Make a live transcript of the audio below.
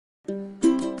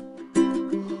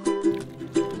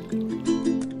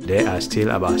there are still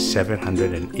about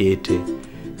 780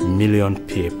 million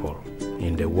people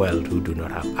in the world who do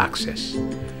not have access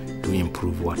to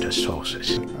improved water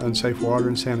sources. Unsafe water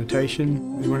and sanitation.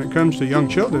 And when it comes to young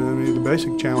children, I mean, the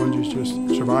basic challenge is just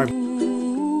survival.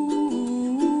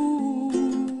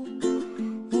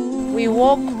 We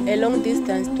walk a long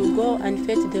distance to go and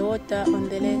fetch the water on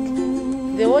the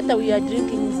lake. The water we are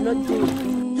drinking is not good.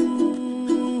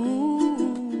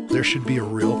 There should be a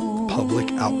real public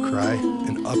outcry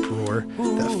and uproar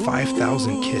that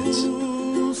 5,000 kids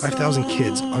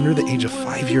under the age of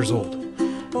 5 years old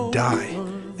die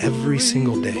every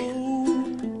single day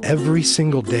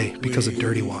because of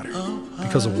dirty water,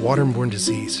 because of waterborne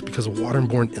disease, because of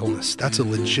waterborne illness. That's a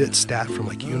legit stat from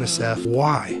like UNICEF.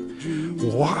 Why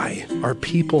are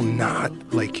people not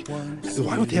like,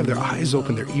 why don't they have their eyes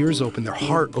open, their ears open, their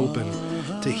heart open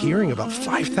to hearing about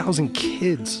 5,000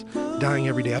 kids dying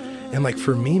every day? And like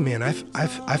for me, man,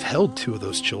 I've held 2 of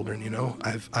those children, you know.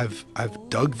 I've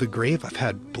dug the grave. I've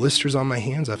had blisters on my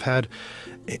hands. I've had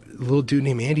a little dude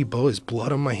named Andy Bo, his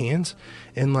blood on my hands.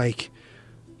 And like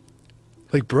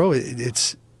bro, it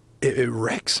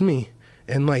wrecks me.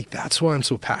 And like that's why I'm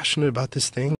so passionate about this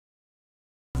thing.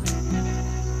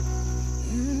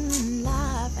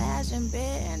 Life hasn't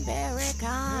been very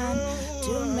kind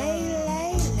to me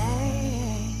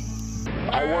lately.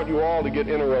 I want you all to get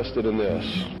interested in this.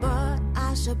 But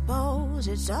I suppose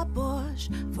it's a push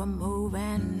for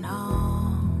moving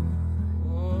on.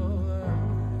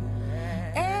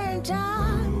 In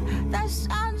time, the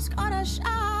sun's gonna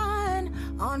shine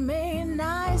on me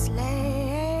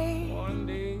nicely. One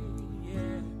day,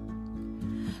 yeah.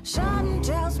 Sun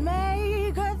tells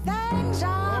me good things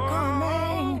are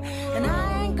coming, and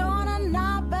I ain't gonna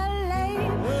not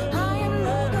believe. I am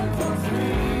looking for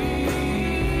freedom,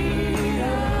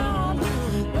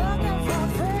 looking for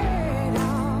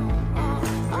freedom,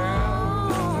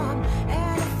 and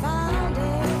I found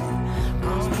it,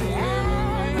 cost me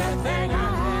everything I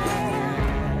had.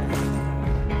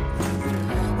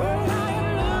 Well, I am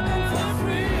looking for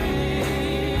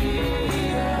freedom,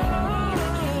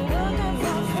 looking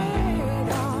for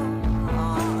freedom,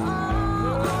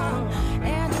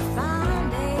 and to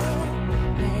find it,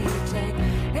 may take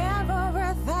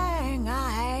everything I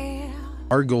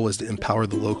have. Our goal is to empower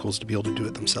the locals to be able to do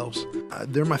it themselves.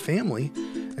 They're my family,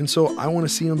 and so I want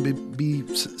to see them be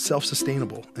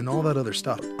self-sustainable and all that other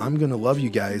stuff. I'm going to love you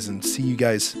guys and see you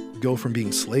guys go from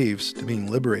being slaves to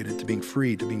being liberated, to being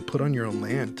free, to being put on your own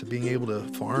land, to being able to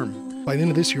farm. By the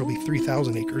end of this year, it'll be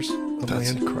 3,000 acres of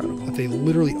land incredible. that they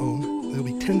literally own. There'll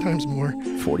be 10 times more.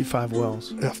 45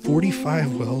 wells.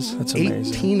 45 wells, That's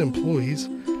amazing. 18 employees.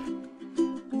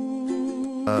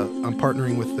 I'm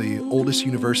partnering with the oldest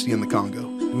university in the Congo.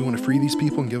 We want to free these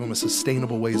people and give them a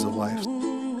sustainable ways of life.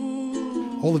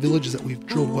 All the villages that we've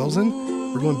drilled wells in,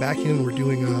 we're going back in and we're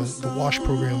doing the WASH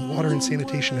program, water and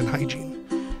sanitation and hygiene.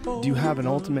 Do you have an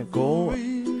ultimate goal?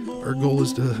 Our goal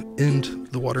is to end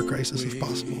the water crisis if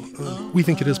possible. We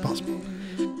think it is possible.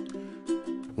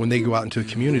 When they go out into a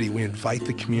community, we invite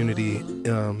the community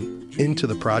into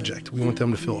the project. We want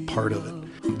them to feel a part of it.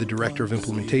 The director of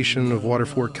implementation of Water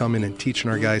Fork come in and teaching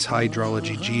our guys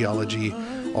hydrology, geology,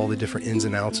 all the different ins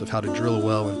and outs of how to drill a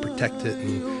well and protect it,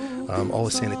 and all the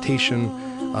sanitation.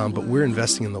 But we're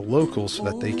investing in the locals so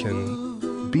that they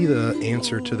can be the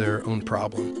answer to their own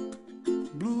problem.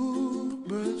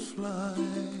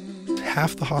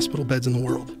 Half the hospital beds in the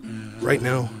world right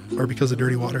now are because of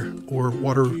dirty water or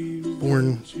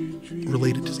waterborne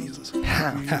related diseases.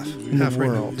 Half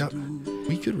right now. Yep.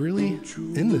 We could really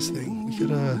end this thing.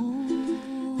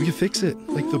 We could fix it.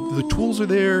 Like the tools are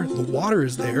there, the water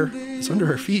is there, it's under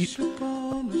our feet.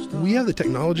 We have the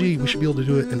technology, we should be able to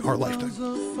do it in our lifetime.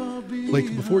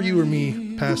 Like before you or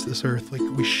me pass this earth, like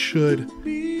we should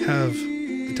have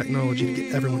the technology to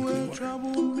get everyone clean water.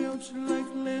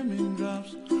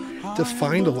 To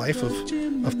find a life of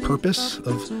purpose,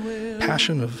 of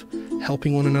passion, of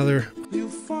helping one another.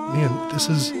 Man, this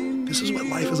is what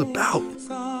life is about.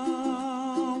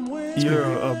 You're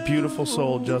a beautiful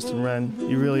soul, Justin Wren.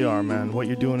 You really are, man. What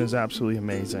you're doing is absolutely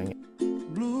amazing.